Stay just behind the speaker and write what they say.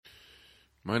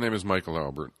My name is Michael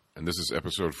Albert, and this is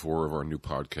episode 4 of our new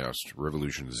podcast,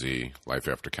 Revolution Z, Life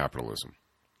After Capitalism.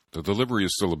 The delivery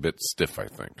is still a bit stiff, I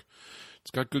think. It's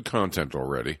got good content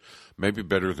already, maybe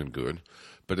better than good,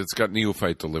 but it's got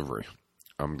neophyte delivery.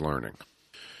 I'm learning.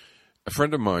 A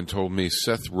friend of mine told me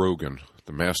Seth Rogen,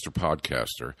 the master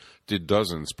podcaster, did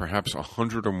dozens, perhaps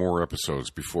 100 or more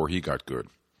episodes before he got good.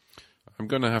 I'm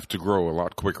going to have to grow a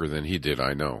lot quicker than he did,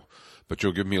 I know, but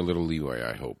you'll give me a little leeway,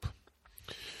 I hope.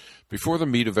 Before the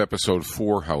meat of episode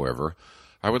 4, however,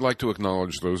 I would like to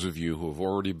acknowledge those of you who have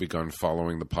already begun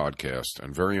following the podcast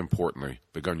and, very importantly,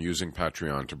 begun using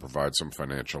Patreon to provide some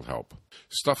financial help.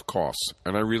 Stuff costs,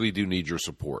 and I really do need your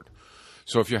support.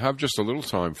 So if you have just a little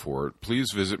time for it,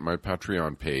 please visit my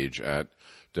Patreon page at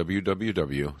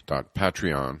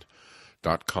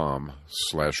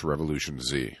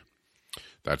www.patreon.com/revolutionz.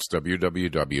 That's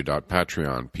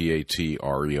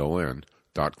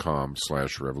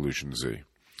www.patreon.com/revolutionz.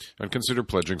 And consider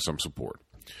pledging some support.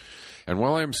 And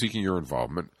while I am seeking your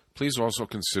involvement, please also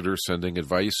consider sending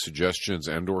advice, suggestions,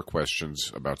 and/or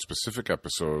questions about specific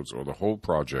episodes or the whole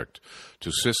project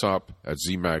to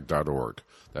sysop@zmag.org.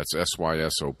 That's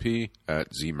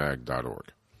SYSOP@zmag.org.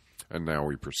 And now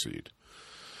we proceed.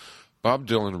 Bob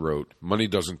Dylan wrote, "Money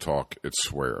doesn't talk, it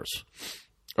swears."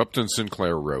 Upton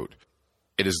Sinclair wrote,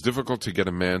 "It is difficult to get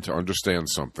a man to understand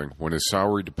something when his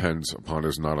salary depends upon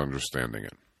his not understanding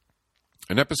it."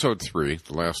 In episode 3,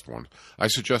 the last one, I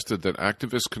suggested that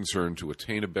activists concerned to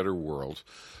attain a better world,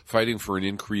 fighting for an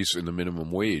increase in the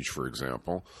minimum wage, for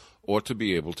example, ought to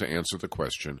be able to answer the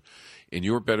question, in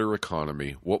your better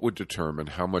economy, what would determine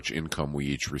how much income we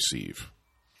each receive?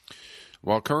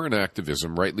 While current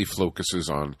activism rightly focuses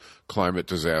on climate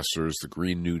disasters, the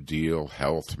Green New Deal,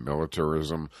 health,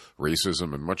 militarism,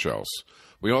 racism, and much else,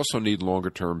 we also need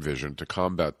longer-term vision to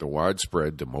combat the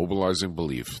widespread, demobilizing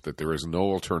belief that there is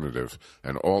no alternative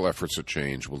and all efforts at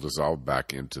change will dissolve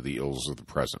back into the ills of the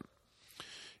present.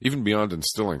 Even beyond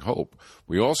instilling hope,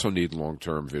 we also need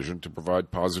long-term vision to provide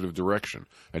positive direction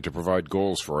and to provide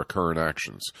goals for our current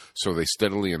actions so they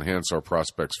steadily enhance our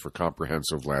prospects for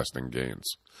comprehensive, lasting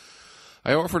gains.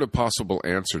 I offered a possible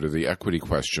answer to the equity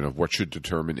question of what should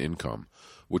determine income,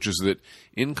 which is that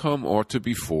income ought to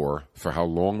be for how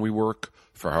long we work,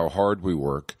 for how hard we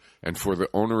work, and for the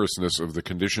onerousness of the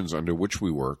conditions under which we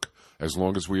work, as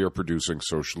long as we are producing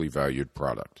socially valued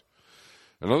product.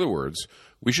 In other words,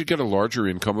 we should get a larger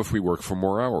income if we work for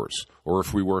more hours, or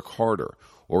if we work harder,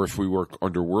 or if we work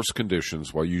under worse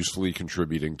conditions while usefully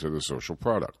contributing to the social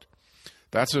product.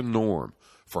 That's a norm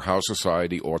for how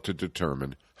society ought to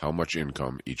determine how much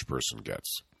income each person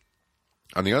gets.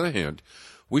 On the other hand,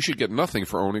 we should get nothing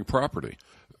for owning property.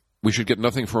 We should get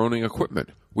nothing for owning equipment.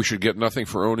 We should get nothing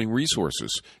for owning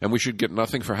resources. And we should get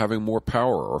nothing for having more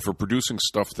power or for producing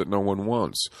stuff that no one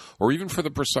wants, or even for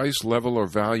the precise level or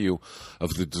value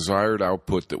of the desired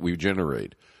output that we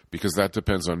generate, because that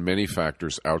depends on many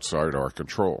factors outside our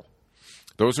control.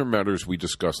 Those are matters we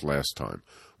discussed last time.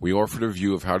 We offered a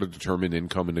view of how to determine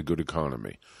income in a good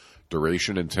economy,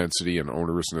 duration, intensity, and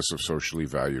onerousness of socially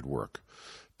valued work.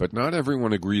 But not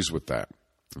everyone agrees with that.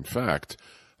 In fact,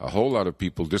 a whole lot of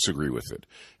people disagree with it.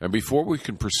 And before we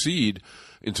can proceed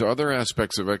into other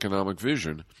aspects of economic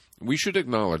vision, we should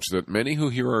acknowledge that many who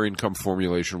hear our income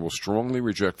formulation will strongly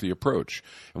reject the approach,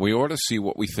 and we ought to see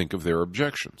what we think of their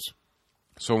objections.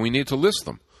 So we need to list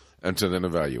them and to then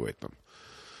evaluate them.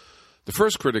 The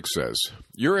first critic says,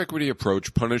 your equity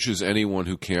approach punishes anyone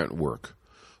who can't work.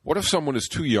 What if someone is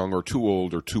too young or too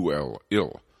old or too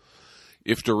ill?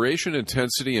 If duration,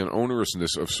 intensity, and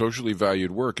onerousness of socially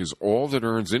valued work is all that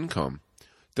earns income,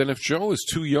 then if Joe is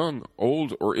too young,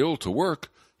 old, or ill to work,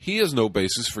 he has no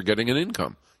basis for getting an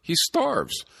income. He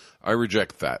starves. I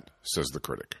reject that, says the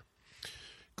critic.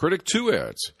 Critic 2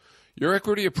 adds, your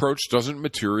equity approach doesn't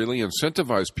materially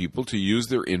incentivize people to use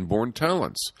their inborn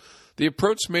talents. The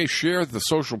approach may share the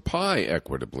social pie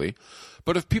equitably,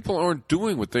 but if people aren't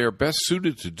doing what they are best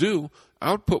suited to do,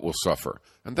 output will suffer,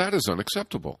 and that is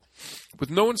unacceptable. With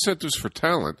no incentives for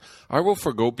talent, I will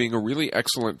forego being a really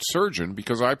excellent surgeon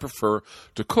because I prefer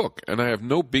to cook, and I have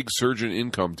no big surgeon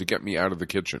income to get me out of the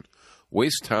kitchen.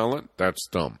 Waste talent? That's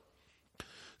dumb.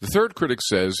 The third critic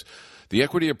says, the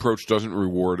equity approach doesn't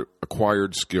reward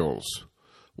acquired skills.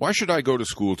 Why should I go to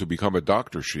school to become a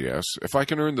doctor, she asks, if I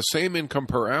can earn the same income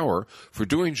per hour for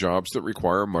doing jobs that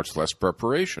require much less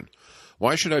preparation?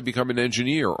 Why should I become an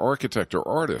engineer, architect, or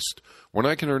artist when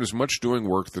I can earn as much doing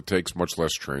work that takes much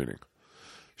less training?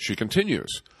 She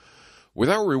continues,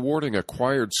 without rewarding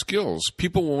acquired skills,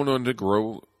 people won't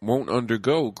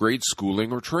undergo great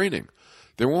schooling or training.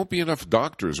 There won't be enough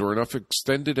doctors or enough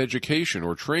extended education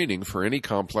or training for any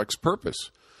complex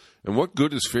purpose. And what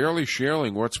good is fairly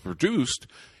sharing what's produced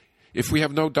if we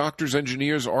have no doctors,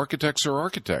 engineers, architects, or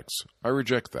architects? I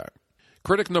reject that.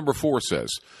 Critic number 4 says,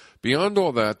 beyond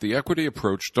all that, the equity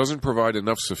approach doesn't provide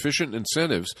enough sufficient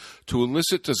incentives to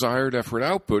elicit desired effort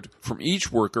output from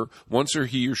each worker once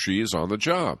he or she is on the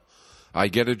job. I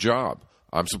get a job.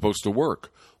 I'm supposed to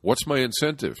work. What's my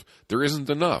incentive? There isn't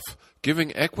enough.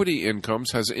 Giving equity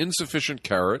incomes has insufficient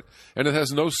carrot, and it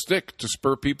has no stick to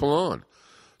spur people on.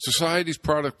 Society's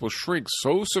product will shrink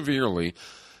so severely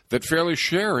that fairly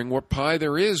sharing what pie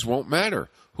there is won't matter.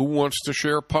 Who wants to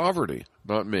share poverty?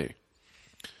 Not me.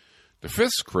 The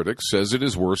 5th critic says it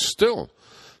is worse still.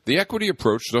 The equity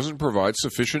approach doesn't provide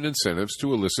sufficient incentives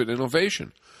to elicit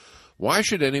innovation. Why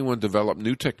should anyone develop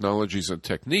new technologies and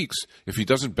techniques if he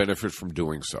doesn't benefit from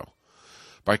doing so?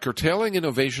 By curtailing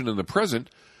innovation in the present,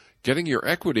 getting your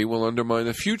equity will undermine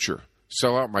the future.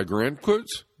 Sell out my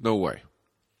grandkids? No way.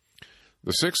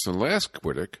 The 6th and last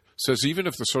critic says even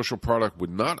if the social product would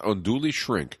not unduly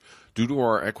shrink due to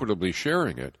our equitably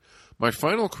sharing it, my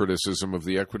final criticism of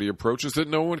the equity approach is that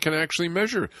no one can actually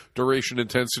measure duration,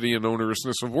 intensity, and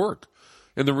onerousness of work.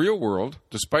 In the real world,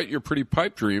 despite your pretty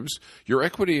pipe dreams, your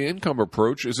equity income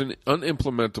approach is an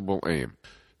unimplementable aim.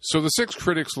 So the 6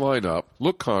 critics line up,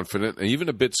 look confident and even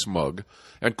a bit smug,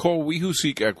 and call we who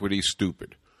seek equity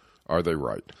stupid. Are they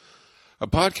right? A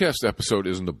podcast episode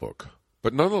isn't a book,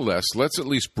 but nonetheless, let's at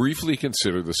least briefly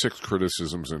consider the 6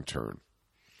 criticisms in turn.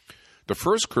 The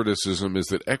first criticism is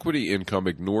that equity income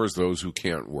ignores those who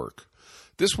can't work.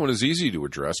 This one is easy to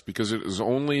address because it is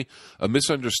only a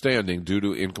misunderstanding due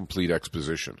to incomplete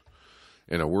exposition.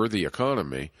 In a worthy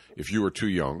economy, if you are too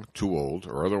young, too old,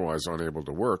 or otherwise unable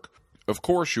to work, of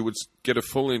course you would get a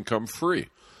full income free.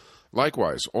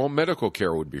 Likewise, all medical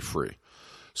care would be free.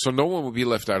 So no one would be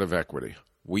left out of equity.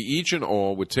 We each and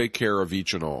all would take care of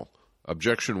each and all.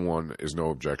 Objection 1 is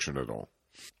no objection at all.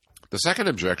 The second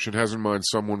objection has in mind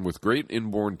someone with great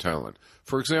inborn talent,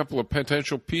 for example, a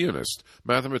potential pianist,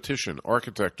 mathematician,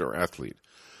 architect, or athlete.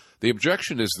 The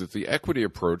objection is that the equity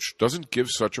approach doesn't give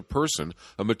such a person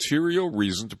a material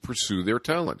reason to pursue their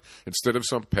talent, instead of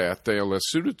some path they are less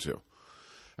suited to.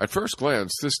 At first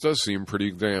glance, this does seem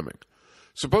pretty damning.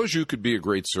 Suppose you could be a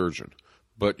great surgeon,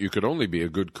 but you could only be a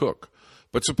good cook.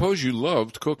 But suppose you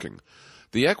loved cooking.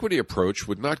 The equity approach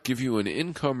would not give you an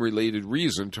income-related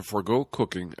reason to forego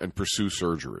cooking and pursue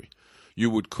surgery. You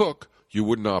would cook, you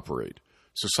wouldn't operate.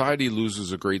 Society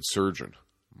loses a great surgeon.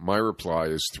 My reply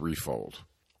is threefold.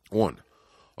 1.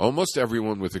 Almost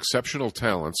everyone with exceptional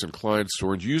talents inclines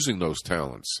toward using those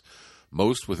talents.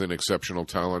 Most with an exceptional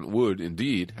talent would,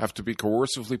 indeed, have to be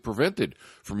coercively prevented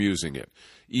from using it,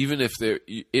 even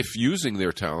if using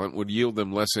their talent would yield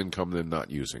them less income than not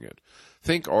using it.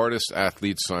 Think artists,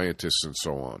 athletes, scientists, and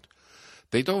so on.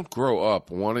 They don't grow up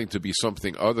wanting to be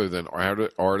something other than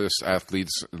artists,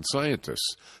 athletes, and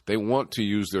scientists. They want to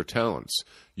use their talents.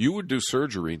 You would do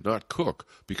surgery, not cook,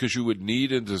 because you would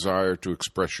need and desire to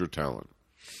express your talent.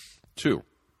 2.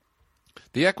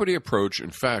 The equity approach, in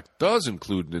fact, does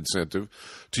include an incentive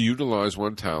to utilize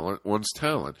one's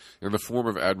talent in the form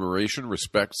of admiration,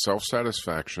 respect,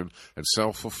 self-satisfaction, and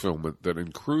self-fulfillment that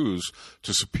accrues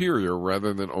to superior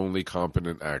rather than only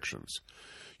competent actions.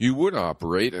 You would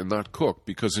operate and not cook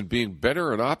because in being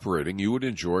better at operating, you would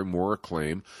enjoy more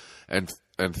acclaim and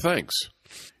thanks.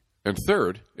 And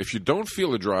third, if you don't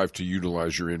feel a drive to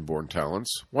utilize your inborn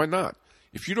talents, why not?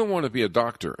 If you don't want to be a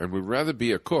doctor and would rather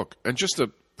be a cook, and just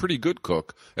a pretty good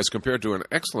cook as compared to an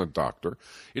excellent doctor,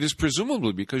 it is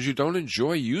presumably because you don't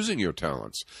enjoy using your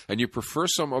talents and you prefer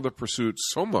some other pursuit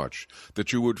so much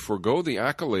that you would forego the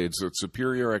accolades that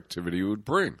superior activity would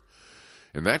bring.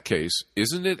 In that case,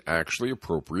 isn't it actually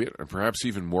appropriate and perhaps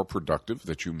even more productive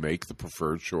that you make the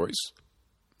preferred choice?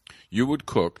 You would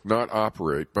cook, not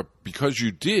operate, but because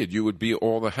you did, you would be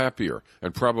all the happier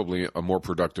and probably a more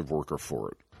productive worker for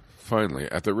it.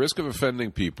 Finally, at the risk of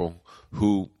offending people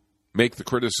who make the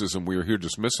criticism we are here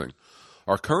dismissing,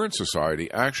 our current society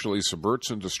actually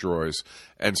subverts and destroys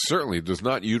and certainly does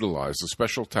not utilize the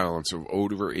special talents of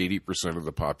over 80% of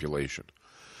the population.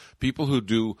 People who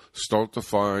do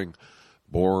stultifying,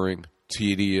 boring,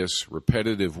 tedious,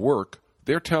 repetitive work,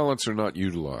 their talents are not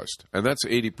utilized, and that's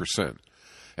 80%.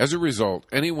 As a result,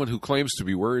 anyone who claims to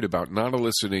be worried about not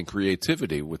eliciting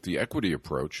creativity with the equity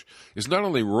approach is not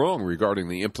only wrong regarding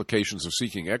the implications of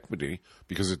seeking equity,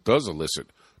 because it does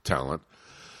elicit talent,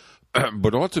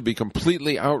 but ought to be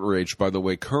completely outraged by the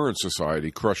way current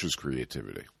society crushes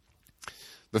creativity.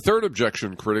 The third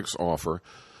objection critics offer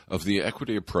of the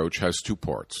equity approach has two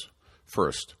parts.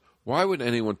 First, why would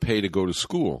anyone pay to go to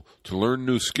school to learn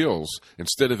new skills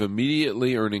instead of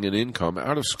immediately earning an income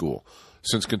out of school?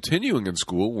 since continuing in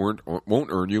school won't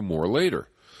earn you more later.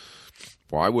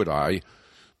 Why would I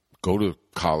go to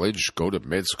college, go to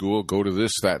med school, go to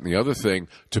this, that, and the other thing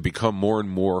to become more and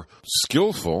more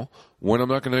skillful when I'm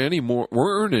not going to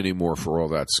earn any more for all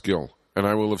that skill, and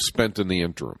I will have spent in the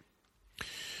interim?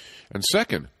 And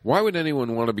second, why would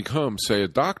anyone want to become, say, a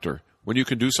doctor when you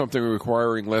can do something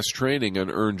requiring less training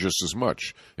and earn just as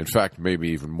much? In fact, maybe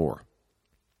even more.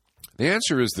 The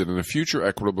answer is that in a future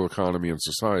equitable economy and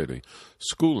society,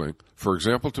 schooling, for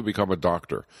example, to become a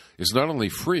doctor, is not only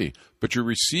free, but you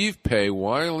receive pay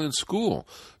while in school,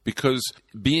 because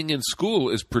being in school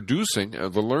is producing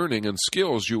the learning and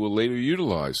skills you will later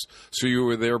utilize, so you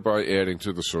are thereby adding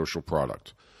to the social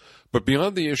product. But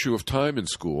beyond the issue of time in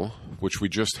school, which we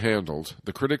just handled,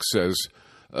 the critic says,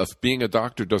 if being a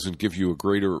doctor doesn't give you a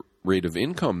greater rate of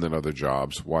income than other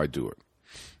jobs, why do it?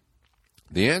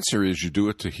 The answer is you do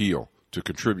it to heal, to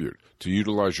contribute, to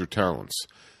utilize your talents.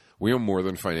 We are more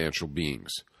than financial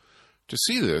beings. To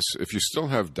see this, if you still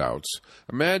have doubts,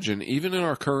 imagine, even in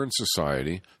our current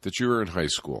society, that you are in high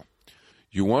school.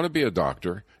 You want to be a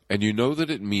doctor, and you know that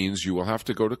it means you will have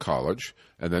to go to college,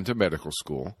 and then to medical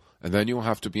school, and then you will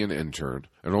have to be an intern,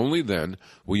 and only then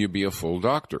will you be a full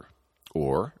doctor.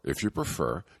 Or, if you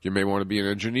prefer, you may want to be an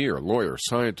engineer, lawyer,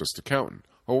 scientist, accountant,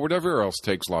 or whatever else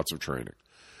takes lots of training.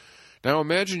 Now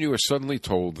imagine you are suddenly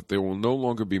told that there will no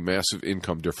longer be massive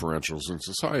income differentials in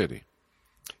society.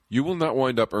 You will not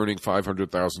wind up earning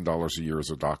 $500,000 a year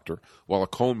as a doctor, while a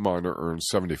coal miner earns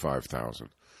 $75,000.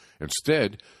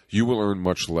 Instead, you will earn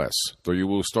much less, though you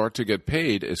will start to get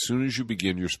paid as soon as you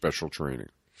begin your special training.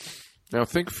 Now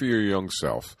think for your young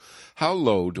self, how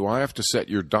low do I have to set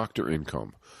your doctor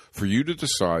income for you to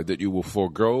decide that you will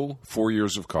forego 4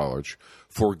 years of college,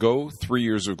 forego 3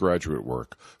 years of graduate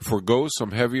work, forego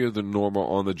some heavier than normal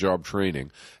on-the-job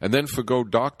training, and then forego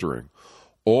doctoring,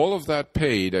 all of that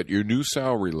paid at your new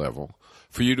salary level,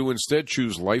 for you to instead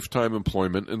choose lifetime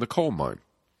employment in the coal mine?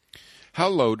 How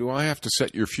low do I have to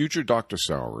set your future doctor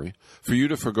salary for you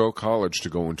to forego college to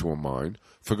go into a mine,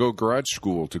 forego grad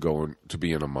school to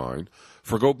be in a mine,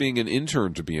 forego being an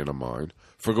intern to be in a mine,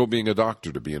 forego being a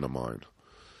doctor to be in a mine?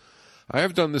 I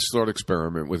have done this thought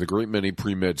experiment with a great many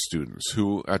pre-med students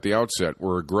who, at the outset,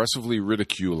 were aggressively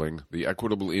ridiculing the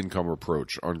equitable income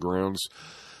approach on grounds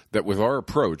that with our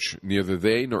approach, neither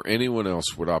they nor anyone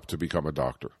else would opt to become a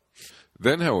doctor.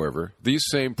 Then, however, these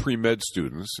same pre-med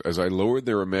students, as I lowered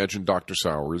their imagined doctor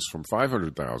salaries from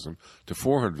 $500,000 to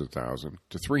 $400,000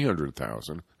 to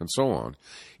 $300,000, and so on,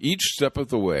 each step of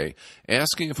the way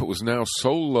asking if it was now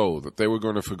so low that they were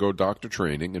going to forgo doctor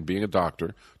training and being a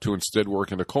doctor to instead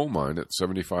work in a coal mine at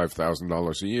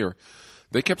 $75,000 a year,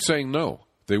 they kept saying no,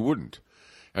 they wouldn't.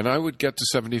 And I would get to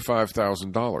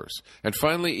 $75,000. And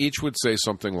finally, each would say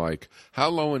something like, how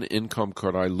low an income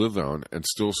could I live on and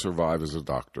still survive as a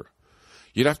doctor?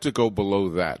 You'd have to go below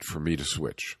that for me to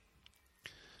switch.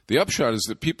 The upshot is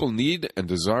that people need and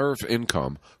desire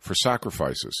income for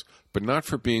sacrifices, but not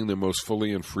for being their most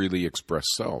fully and freely expressed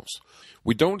selves.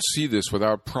 We don't see this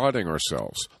without prodding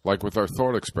ourselves, like with our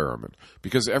thought experiment,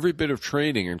 because every bit of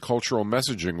training and cultural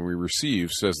messaging we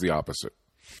receive says the opposite.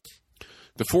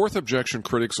 The fourth objection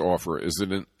critics offer is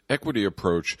that an equity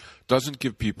approach doesn't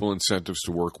give people incentives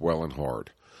to work well and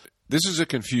hard. This is a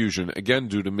confusion, again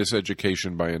due to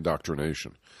miseducation by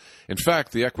indoctrination. In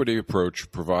fact, the equity approach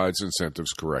provides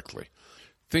incentives correctly.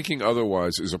 Thinking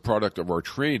otherwise is a product of our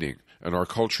training and our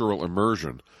cultural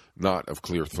immersion, not of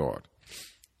clear thought.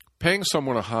 Paying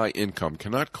someone a high income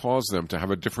cannot cause them to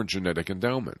have a different genetic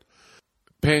endowment.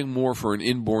 Paying more for an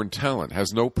inborn talent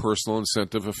has no personal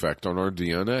incentive effect on our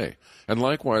DNA, and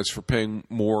likewise for paying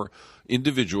more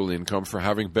individual income for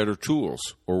having better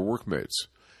tools or workmates.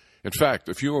 In fact,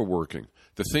 if you are working,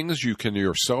 the things you can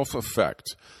yourself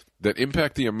affect that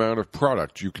impact the amount of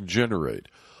product you can generate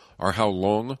are how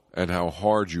long and how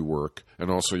hard you work,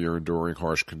 and also your enduring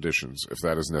harsh conditions, if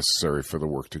that is necessary for the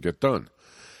work to get done.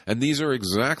 And these are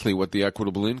exactly what the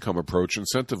equitable income approach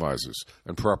incentivizes,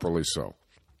 and properly so.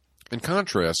 In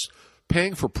contrast,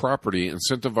 paying for property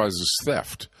incentivizes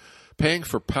theft. Paying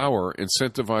for power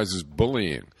incentivizes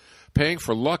bullying. Paying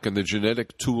for luck in the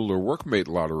genetic tool or workmate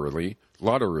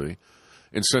lottery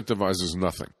incentivizes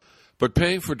nothing. But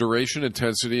paying for duration,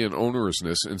 intensity, and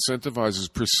onerousness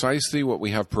incentivizes precisely what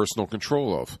we have personal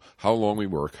control of, how long we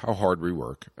work, how hard we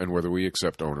work, and whether we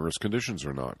accept onerous conditions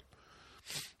or not.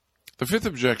 The fifth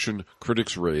objection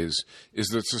critics raise is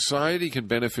that society can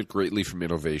benefit greatly from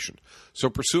innovation, so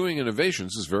pursuing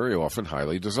innovations is very often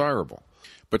highly desirable.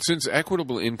 But since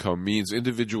equitable income means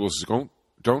individuals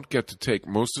don't get to take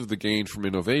most of the gain from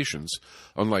innovations,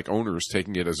 unlike owners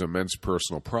taking it as immense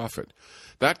personal profit.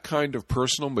 That kind of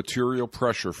personal material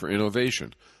pressure for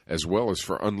innovation, as well as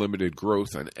for unlimited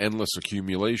growth and endless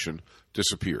accumulation,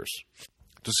 disappears.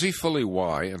 To see fully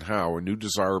why and how a new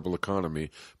desirable economy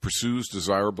pursues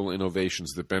desirable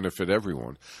innovations that benefit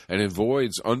everyone and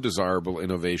avoids undesirable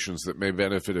innovations that may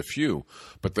benefit a few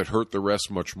but that hurt the rest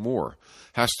much more,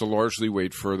 has to largely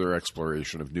wait further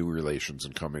exploration of new relations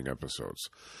in coming episodes.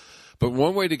 But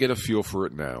one way to get a feel for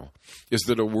it now is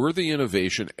that a worthy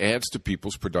innovation adds to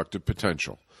people's productive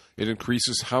potential. It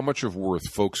increases how much of worth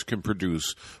folks can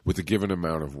produce with a given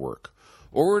amount of work.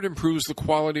 Or it improves the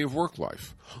quality of work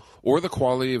life, or the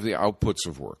quality of the outputs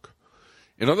of work.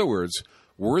 In other words,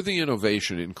 worthy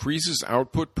innovation increases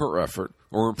output per effort,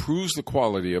 or improves the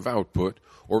quality of output,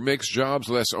 or makes jobs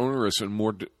less onerous and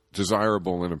more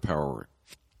desirable and empowering.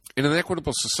 In an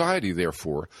equitable society,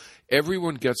 therefore,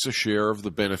 everyone gets a share of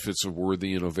the benefits of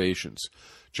worthy innovations.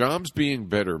 Jobs being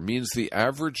better means the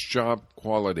average job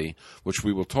quality, which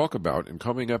we will talk about in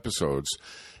coming episodes,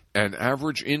 and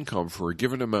average income for a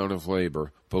given amount of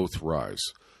labor both rise.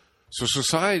 So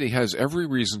society has every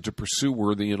reason to pursue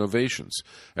worthy innovations,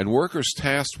 and workers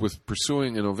tasked with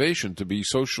pursuing innovation to be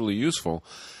socially useful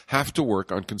have to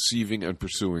work on conceiving and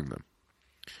pursuing them.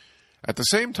 At the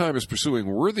same time as pursuing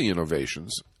worthy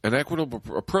innovations, an equitable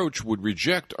approach would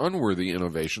reject unworthy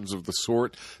innovations of the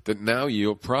sort that now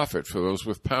yield profit for those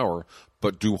with power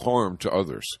but do harm to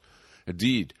others.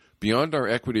 Indeed, beyond our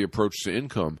equity approach to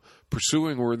income,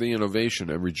 pursuing worthy innovation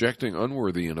and rejecting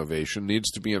unworthy innovation needs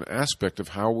to be an aspect of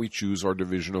how we choose our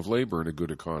division of labor in a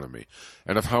good economy,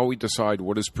 and of how we decide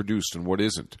what is produced and what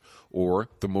isn't, or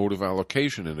the mode of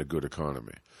allocation in a good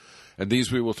economy. And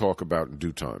these we will talk about in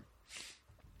due time.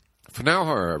 For now,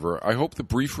 however, I hope the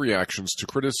brief reactions to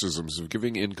criticisms of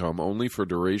giving income only for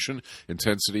duration,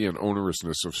 intensity, and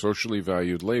onerousness of socially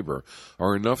valued labor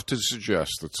are enough to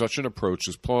suggest that such an approach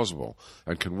is plausible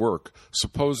and can work,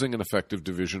 supposing an effective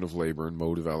division of labor and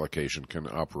mode of allocation can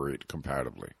operate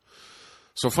compatibly.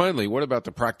 So finally, what about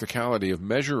the practicality of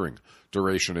measuring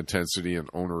duration, intensity, and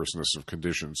onerousness of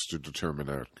conditions to determine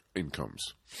our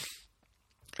incomes?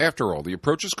 After all, the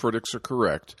approach's critics are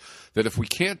correct that if we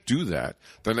can't do that,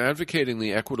 then advocating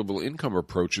the equitable income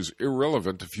approach is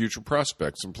irrelevant to future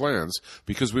prospects and plans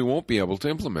because we won't be able to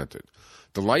implement it.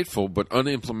 Delightful but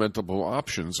unimplementable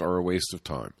options are a waste of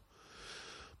time.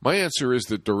 My answer is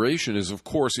that duration is of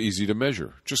course easy to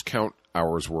measure. Just count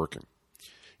hours working.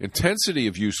 Intensity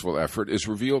of useful effort is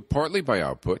revealed partly by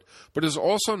output, but is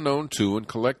also known to and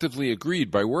collectively agreed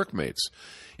by workmates.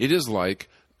 It is like,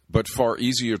 but far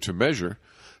easier to measure,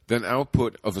 than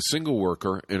output of a single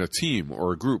worker in a team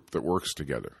or a group that works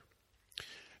together.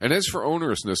 And as for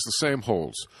onerousness, the same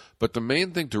holds. But the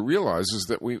main thing to realize is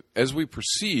that as we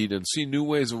proceed and see new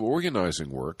ways of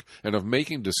organizing work and of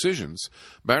making decisions,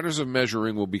 matters of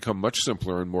measuring will become much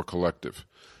simpler and more collective.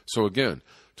 So again,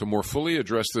 to more fully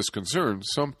address this concern,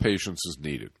 some patience is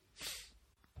needed.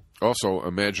 Also,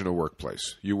 imagine a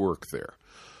workplace. You work there.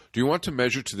 Do you want to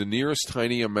measure to the nearest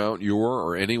tiny amount your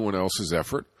or anyone else's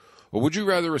effort? Or would you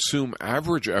rather assume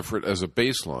average effort as a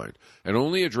baseline and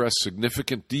only address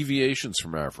significant deviations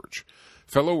from average?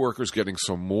 Fellow workers getting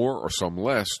some more or some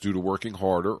less due to working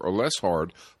harder or less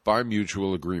hard by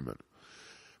mutual agreement.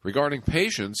 Regarding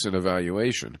patience and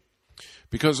evaluation,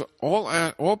 because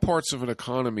all parts of an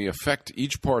economy affect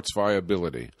each part's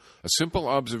viability, a simple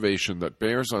observation that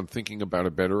bears on thinking about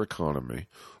a better economy,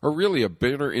 or really a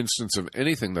better instance of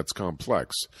anything that's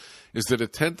complex, is that a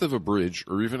tenth of a bridge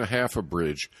or even a half a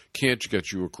bridge can't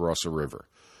get you across a river.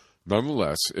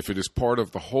 Nonetheless, if it is part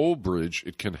of the whole bridge,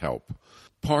 it can help.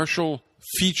 Partial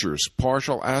features,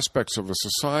 partial aspects of a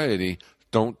society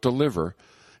don't deliver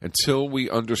until we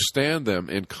understand them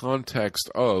in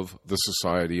context of the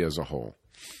society as a whole.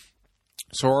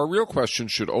 So our real question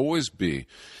should always be,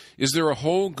 is there a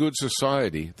whole good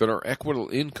society that our equitable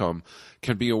income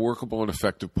can be a workable and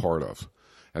effective part of?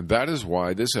 And that is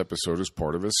why this episode is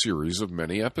part of a series of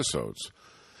many episodes.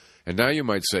 And now you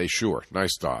might say, sure,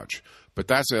 nice dodge, but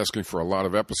that's asking for a lot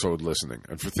of episode listening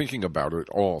and for thinking about it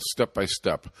all step by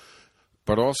step,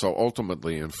 but also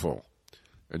ultimately in full.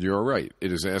 And you're right,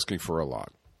 it is asking for a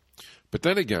lot. But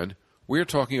then again, we are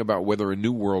talking about whether a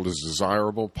new world is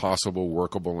desirable, possible,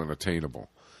 workable, and attainable.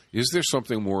 Is there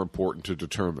something more important to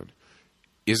determine?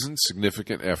 Isn't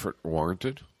significant effort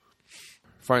warranted?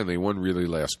 Finally, one really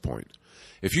last point.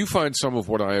 If you find some of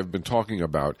what I have been talking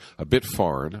about a bit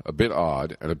foreign, a bit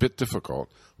odd, and a bit difficult,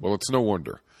 well, it's no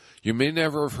wonder. You may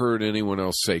never have heard anyone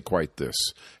else say quite this,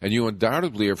 and you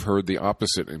undoubtedly have heard the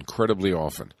opposite incredibly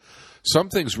often. Some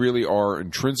things really are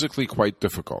intrinsically quite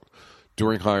difficult.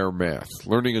 doing higher math,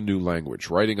 learning a new language,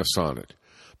 writing a sonnet.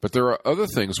 But there are other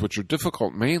things which are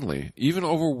difficult mainly, even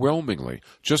overwhelmingly,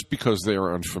 just because they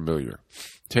are unfamiliar.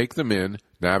 Take them in,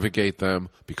 navigate them,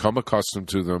 become accustomed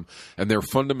to them, and their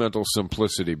fundamental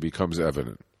simplicity becomes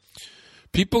evident.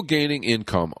 People gaining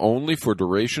income only for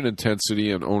duration,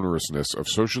 intensity, and onerousness of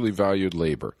socially valued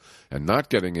labor, and not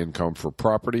getting income for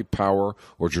property, power,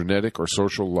 or genetic or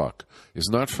social luck, is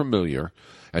not familiar,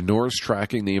 and nor is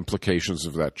tracking the implications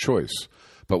of that choice.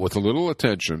 But with a little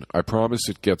attention, I promise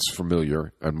it gets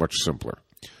familiar and much simpler.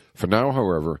 For now,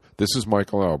 however, this is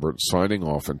Michael Albert signing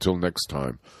off until next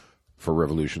time for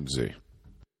Revolution Z.